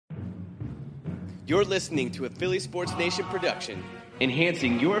You're listening to a Philly Sports Nation production,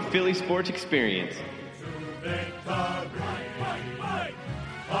 enhancing your Philly sports experience. Fight,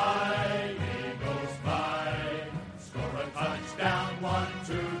 Eagles, fight. Score a touchdown, 1,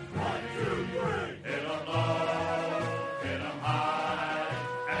 2, 3. Hit 'em low, hit 'em high,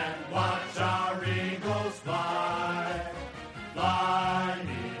 and watch our Eagles fly. Fly,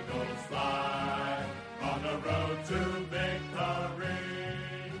 Eagles, fly, on the road to victory.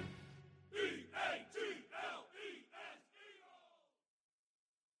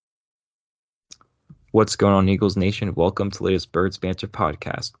 What's going on, Eagles Nation? Welcome to the latest Birds Banter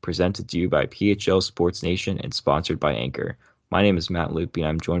podcast, presented to you by PHL Sports Nation and sponsored by Anchor. My name is Matt Loopy, and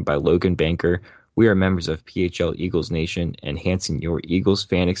I'm joined by Logan Banker. We are members of PHL Eagles Nation, enhancing your Eagles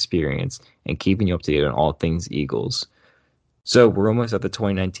fan experience and keeping you up to date on all things Eagles. So we're almost at the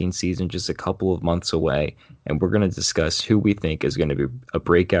 2019 season, just a couple of months away, and we're going to discuss who we think is going to be a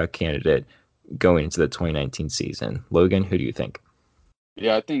breakout candidate going into the 2019 season. Logan, who do you think?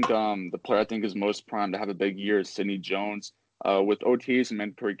 Yeah, I think the player I think is most primed to have a big year is Sidney Jones. With OTAs and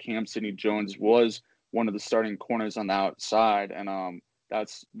mandatory camp, Sidney Jones was one of the starting corners on the outside, and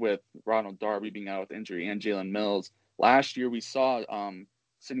that's with Ronald Darby being out with injury and Jalen Mills. Last year, we saw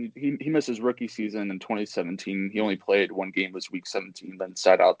Sidney. He missed his rookie season in 2017. He only played one game, was Week 17, then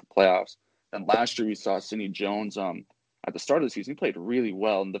sat out the playoffs. And last year, we saw Sidney Jones at the start of the season. He played really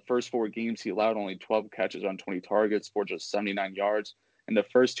well. In the first 4 games, he allowed only 12 catches on 20 targets for just 79 yards. In the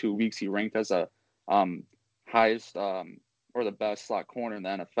first 2 weeks, he ranked as a highest or the best slot corner in the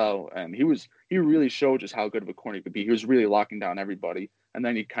NFL, and he really showed just how good of a corner he could be. He was really locking down everybody, and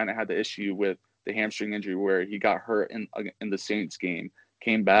then he kind of had the issue with the hamstring injury where he got hurt in the Saints game,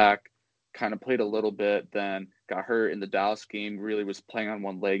 came back, kind of played a little bit, then got hurt in the Dallas game. Really was playing on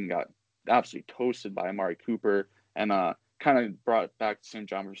one leg and got absolutely toasted by Amari Cooper, and kind of brought back the same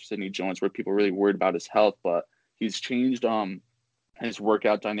drama for Sidney Jones, where people were really worried about his health, but he's changed his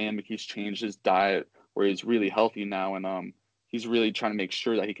workout dynamic. He's changed his diet where he's really healthy now, and he's really trying to make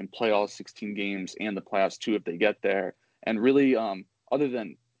sure that he can play all 16 games and the playoffs too if they get there. And really, other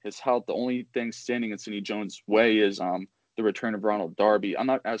than his health, the only thing standing in Sidney Jones' way is the return of Ronald Darby. I'm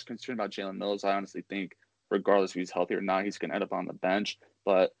not as concerned about Jalen Mills. I honestly think regardless if he's healthy or not, he's going to end up on the bench.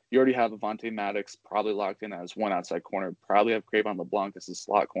 But you already have Avonte Maddox probably locked in as one outside corner. Probably have Cravon LeBlanc as a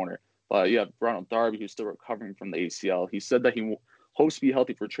slot corner. But you have Ronald Darby, who's still recovering from the ACL. He said that he hopes to be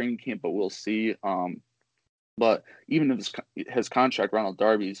healthy for training camp, but we'll see. But even if his contract, Ronald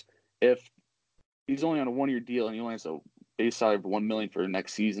Darby's, if he's only on a 1-year deal and he only has a base salary of $1 million for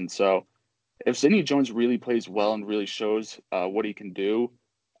next season, so if Sidney Jones really plays well and really shows what he can do,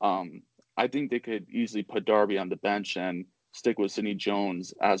 I think they could easily put Darby on the bench and stick with Sidney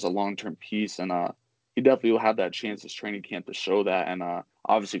Jones as a long-term piece, and he definitely will have that chance this training camp to show that. And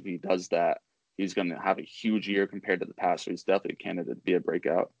obviously, if he does that, he's going to have a huge year compared to the past. So he's definitely a candidate to be a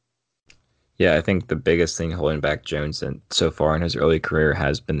breakout. Yeah, I think the biggest thing holding back Jones and so far in his early career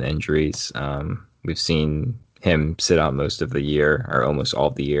has been the injuries. We've seen him sit out most of the year, or almost all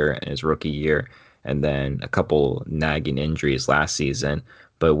of the year in his rookie year, and then a couple nagging injuries last season.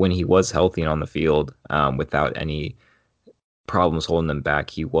 But when he was healthy and on the field, without any problems holding them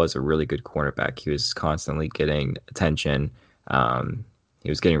back, he was a really good cornerback. He was constantly getting attention. He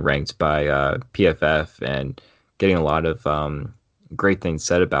was getting ranked by PFF and getting a lot of great things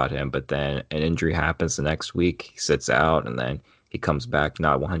said about him. But then an injury happens the next week. He sits out, and then he comes back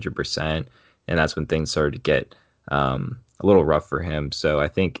not 100%. And that's when things started to get a little rough for him. So I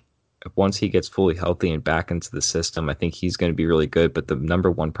think once he gets fully healthy and back into the system, I think he's going to be really good. But the number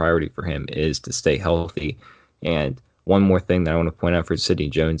one priority for him is to stay healthy. And one more thing that I want to point out for Sidney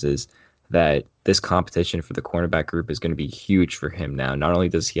Jones is that this competition for the cornerback group is going to be huge for him now. Not only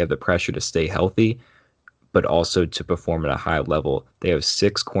does he have the pressure to stay healthy, but also to perform at a high level. They have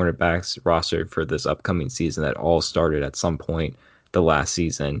 6 cornerbacks rostered for this upcoming season that all started at some point the last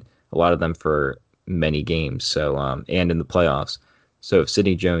season, a lot of them for many games, so and in the playoffs. So if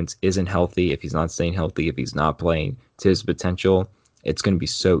Sidney Jones isn't healthy, if he's not staying healthy, if he's not playing to his potential, it's going to be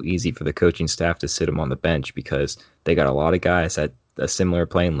so easy for the coaching staff to sit him on the bench because they got a lot of guys at a similar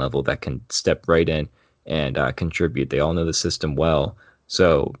playing level that can step right in and contribute. They all know the system well.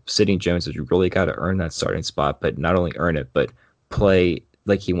 So Sidney Jones has really got to earn that starting spot, but not only earn it, but play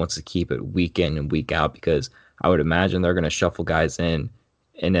like he wants to keep it week in and week out, because I would imagine they're going to shuffle guys in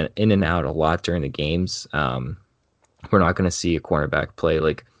and out a lot during the games. We're not going to see a cornerback play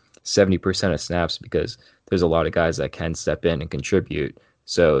like 70% of snaps because there's a lot of guys that can step in and contribute.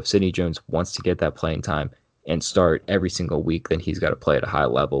 So if Sidney Jones wants to get that playing time and start every single week, then he's got to play at a high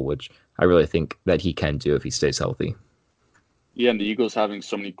level, which I really think that he can do if he stays healthy. Yeah, and the Eagles having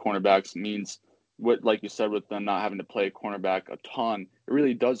so many cornerbacks means what, like you said, with them not having to play cornerback a ton, it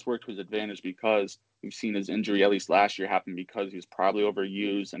really does work to his advantage because we've seen his injury, at least last year, happen because he was probably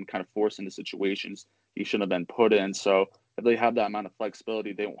overused and kind of forced into situations he shouldn't have been put in. So if they have that amount of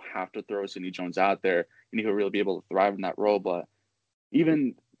flexibility, they won't have to throw Sidney Jones out there, and he'll really be able to thrive in that role. But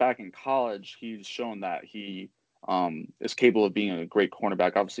even back in college, he's shown that he is capable of being a great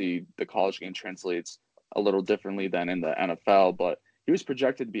cornerback. Obviously, the college game translates a little differently than in the NFL, but he was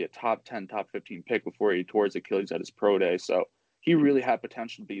projected to be a top 10, top 15 pick before he tore his Achilles at his pro day. So he really had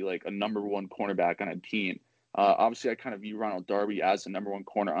potential to be like a number one cornerback on a team. Obviously, I kind of view Ronald Darby as the number one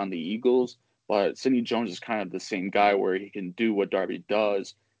corner on the Eagles, but Sidney Jones is kind of the same guy where he can do what Darby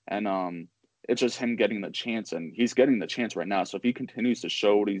does. And it's just him getting the chance, and he's getting the chance right now. So if he continues to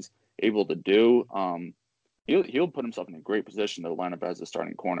show what he's able to do, he'll put himself in a great position to line up as a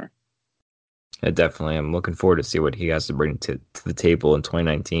starting corner. Yeah, definitely. I'm looking forward to see what he has to bring to the table in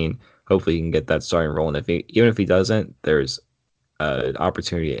 2019. Hopefully, he can get that starting role. And even if he doesn't, there's an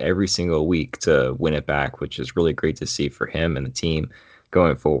opportunity every single week to win it back, which is really great to see for him and the team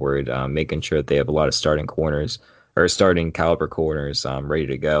going forward, making sure that they have a lot of starting corners or starting caliber corners ready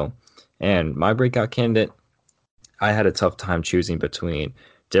to go. And my breakout candidate, I had a tough time choosing between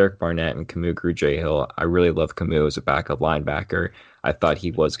Derek Barnett and Camus Grugier-Hill. I really love Camus as a backup linebacker. I thought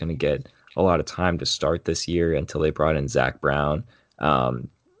he was going to get a lot of time to start this year until they brought in Zach Brown.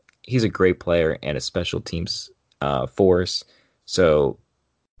 He's a great player and a special teams force. So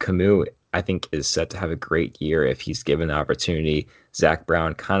Camus, I think, is set to have a great year if he's given the opportunity. Zach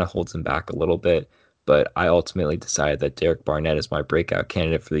Brown kind of holds him back a little bit, but I ultimately decided that Derek Barnett is my breakout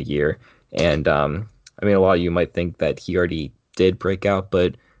candidate for the year. And I mean, a lot of you might think that he already did break out,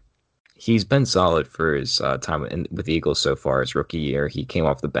 but he's been solid for his time with the Eagles so far. His rookie year, he came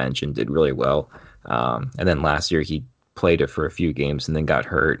off the bench and did really well. And then last year, he played it for a few games and then got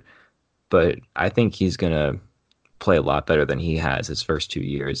hurt. But I think he's going to play a lot better than he has his first 2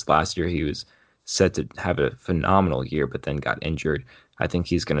 years. Last year, he was set to have a phenomenal year, but then got injured. I think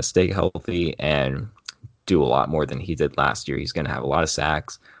he's going to stay healthy and do a lot more than he did last year. He's going to have a lot of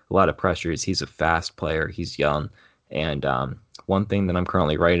sacks, a lot of pressures. He's a fast player. He's young. And one thing that I'm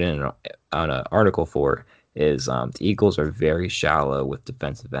currently writing on an article for is the Eagles are very shallow with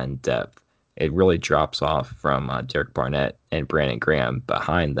defensive end depth. It really drops off from Derek Barnett and Brandon Graham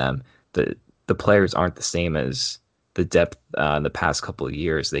behind them. The players aren't the same as the depth in the past couple of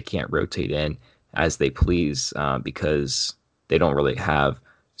years. They can't rotate in as they please because they don't really have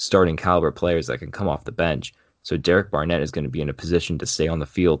starting caliber players that can come off the bench. So Derek Barnett is going to be in a position to stay on the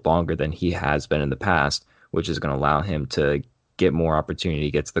field longer than he has been in the past, which is going to allow him to get more opportunity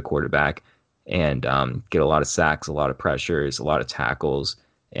to get to the quarterback and get a lot of sacks, a lot of pressures, a lot of tackles.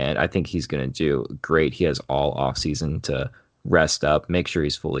 And I think he's going to do great. He has all offseason to rest up, make sure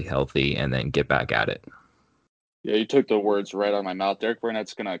he's fully healthy, and then get back at it. Yeah, you took the words right out of my mouth. Derek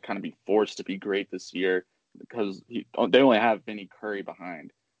Barnett's going to kind of be forced to be great this year because they only have Vinny Curry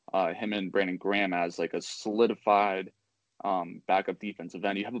behind him and Brandon Graham as like a solidified backup defensive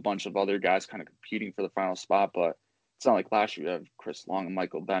end. You have a bunch of other guys kind of competing for the final spot, but it's not like last year you have Chris Long and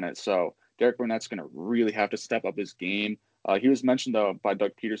Michael Bennett. So Derek Barnett's going to really have to step up his game. He was mentioned, though, by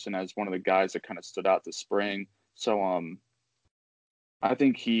Doug Peterson as one of the guys that kind of stood out this spring. So I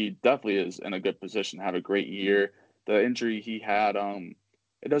think he definitely is in a good position to have a great year. The injury he had,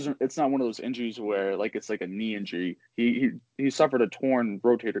 it's not one of those injuries where like it's like a knee injury. He suffered a torn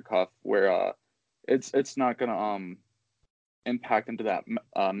rotator cuff where it's not gonna impact him to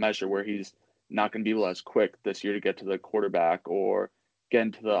that measure where he's not gonna be able as quick this year to get to the quarterback or get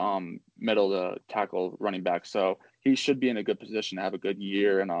into the middle of the tackle running back. So he should be in a good position to have a good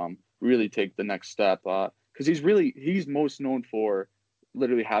year and really take the next step because he's most known for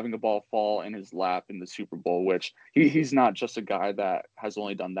literally having a ball fall in his lap in the Super Bowl, which he's not just a guy that has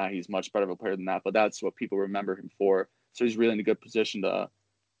only done that. He's much better of a player than that, but that's what people remember him for. So he's really in a good position to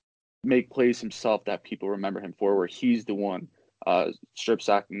make plays himself that people remember him for, where he's the one strip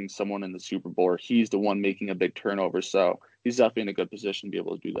sacking someone in the Super Bowl, or he's the one making a big turnover. So he's definitely in a good position to be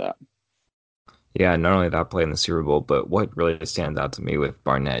able to do that. Yeah, not only that play in the Super Bowl, but what really stands out to me with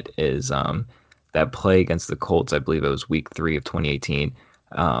Barnett is that play against the Colts. I believe it was week 3 of 2018.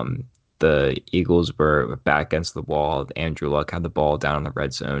 The Eagles were back against the wall. Andrew Luck had the ball down in the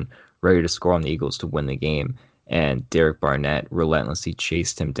red zone, ready to score on the Eagles to win the game. And Derek Barnett relentlessly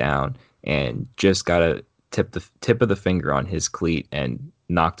chased him down and just got a tip of the finger on his cleat and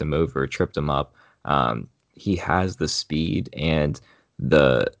knocked him over, tripped him up. He has the speed and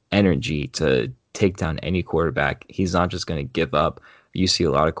the energy to take down any quarterback. He's not just going to give up. You see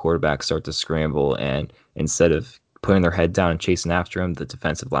a lot of quarterbacks start to scramble, and instead of putting their head down and chasing after him. The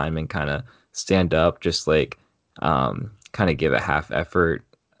defensive linemen kind of stand up, just like kind of give a half effort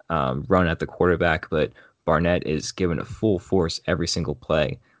run at the quarterback. But Barnett is given a full force every single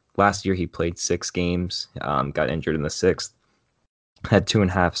play. Last year, he played 6 games, got injured in the 6th, had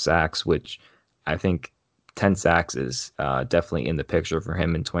 2.5 sacks, which I think 10 sacks is definitely in the picture for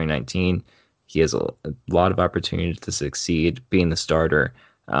him in 2019. He has a lot of opportunity to succeed being the starter,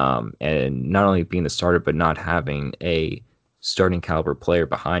 and not only being the starter, but not having a starting caliber player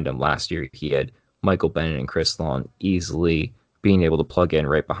behind him. Last year, he had Michael Bennett and Chris Long easily being able to plug in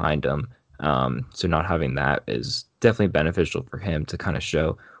right behind him. So not having that is definitely beneficial for him to kind of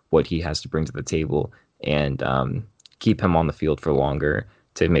show what he has to bring to the table and keep him on the field for longer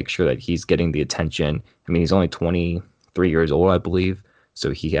to make sure that he's getting the attention. I mean, he's only 23 years old, I believe,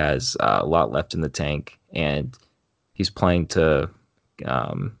 so he has a lot left in the tank, and he's playing to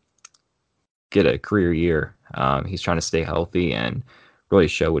get a career year. He's trying to stay healthy and really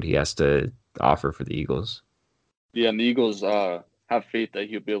show what he has to offer for the Eagles. Yeah, and the Eagles have faith that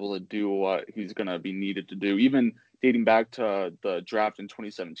he'll be able to do what he's going to be needed to do. Even dating back to the draft in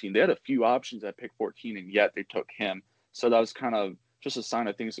 2017, they had a few options at pick 14, and yet they took him. So that was kind of just a sign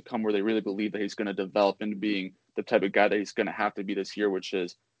of things to come, where they really believe that he's going to develop into being the type of guy that he's going to have to be this year, which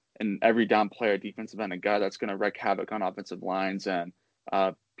is an every down player, defensive end, a guy that's going to wreak havoc on offensive lines and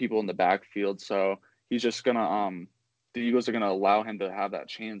people in the backfield. So he's just going to the Eagles are going to allow him to have that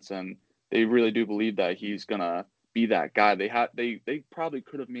chance, and they really do believe that he's going to be that guy. They probably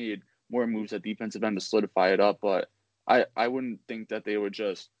could have made more moves at defensive end to solidify it up, but I wouldn't think that they would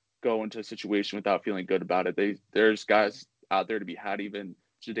just go into a situation without feeling good about it. There's guys out there to be had, even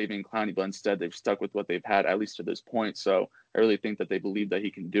Jadeveon Clowney, but instead they've stuck with what they've had, at least to this point. So I really think that they believe that he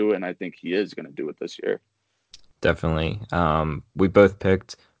can do it, and I think he is going to do it this year. Definitely. We both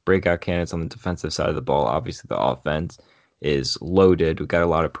picked breakout candidates on the defensive side of the ball. Obviously, the offense is loaded. We've got a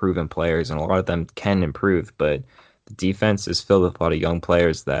lot of proven players, and a lot of them can improve, but the defense is filled with a lot of young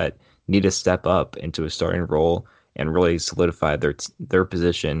players that need to step up into a starting role and really solidify their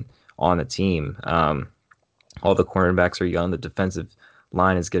position on the team. All the cornerbacks are young. The defensive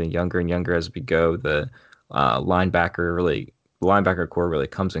line is getting younger and younger as we go. The linebacker core really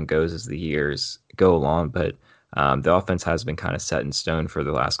comes and goes as the years go along, but the offense has been kind of set in stone for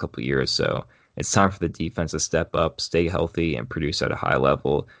the last couple of years. So it's time for the defense to step up, stay healthy, and produce at a high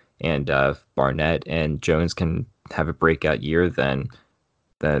level. And if Barnett and Jones can have a breakout year, then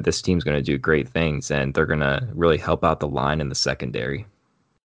this team's going to do great things, and they're going to really help out the line in the secondary.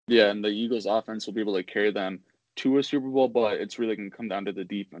 Yeah, and the Eagles offense will be able to carry them to a Super Bowl, but it's really going to come down to the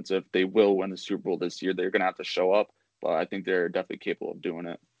defense. If they will win the Super Bowl this year, they're going to have to show up, but I think they're definitely capable of doing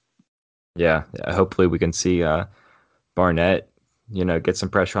it. Yeah, hopefully we can see Barnett, get some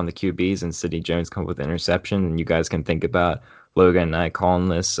pressure on the QBs and Sidney Jones come up with an interception, and you guys can think about Logan and I calling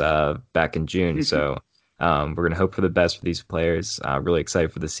this back in June. So we're going to hope for the best for these players. Really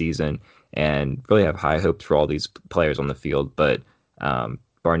excited for the season and really have high hopes for all these players on the field. But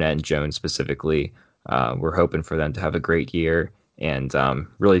Barnett and Jones specifically, we're hoping for them to have a great year and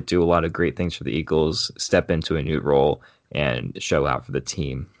really do a lot of great things for the Eagles, step into a new role, and show out for the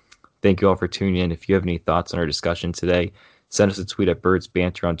team. Thank you all for tuning in. If you have any thoughts on our discussion today, send us a tweet at Birds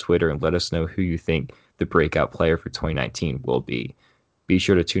Banter on Twitter and let us know who you think the breakout player for 2019 will be. Be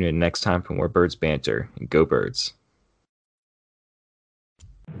sure to tune in next time for more Birds Banter, and go Birds.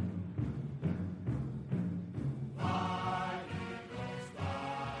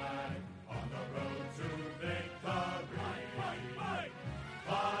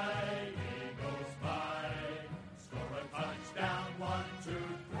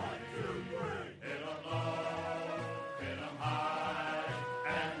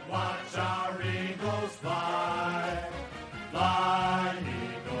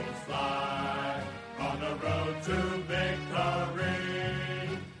 To